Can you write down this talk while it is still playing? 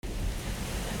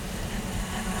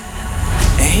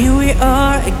here we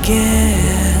are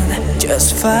again,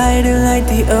 just fighting like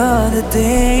the other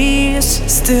days.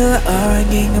 Still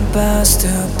arguing about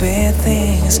stupid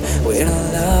things. We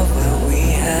don't love what we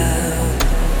have.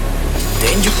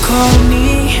 Then you call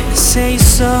me, say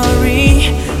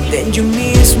sorry. Then you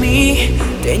miss me,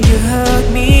 then you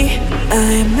hurt me.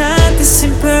 I'm not the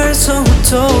same person who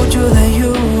told you that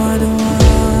you are the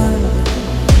one.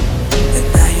 And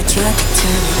now you try to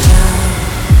tear me down.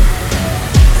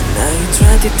 And now you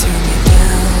try to tear me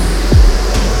down.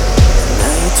 And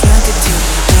now you try to tear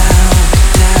me down,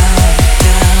 down,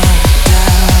 down, down, down,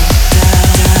 down,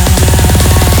 down.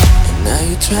 And now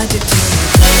you try to tear me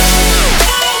down.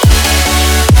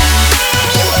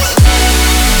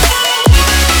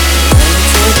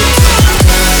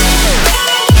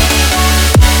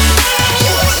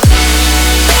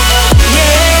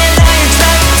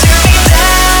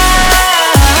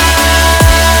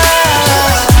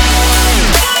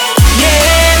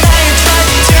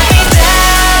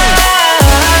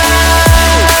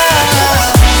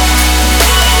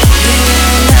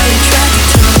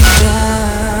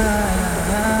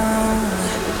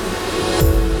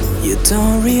 You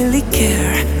don't really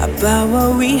care about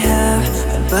what we have,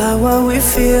 about what we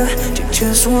feel. You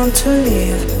just want to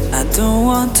live. I don't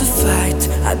want to fight,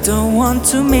 I don't want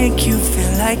to make you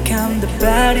feel like I'm the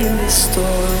bad in this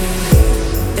story.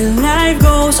 And life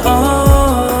goes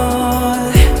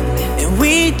on, and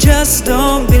we just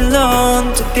don't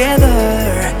belong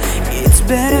together. It's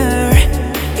better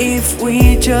if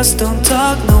we just don't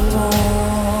talk no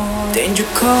more. Then you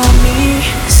call me,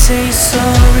 say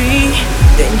sorry.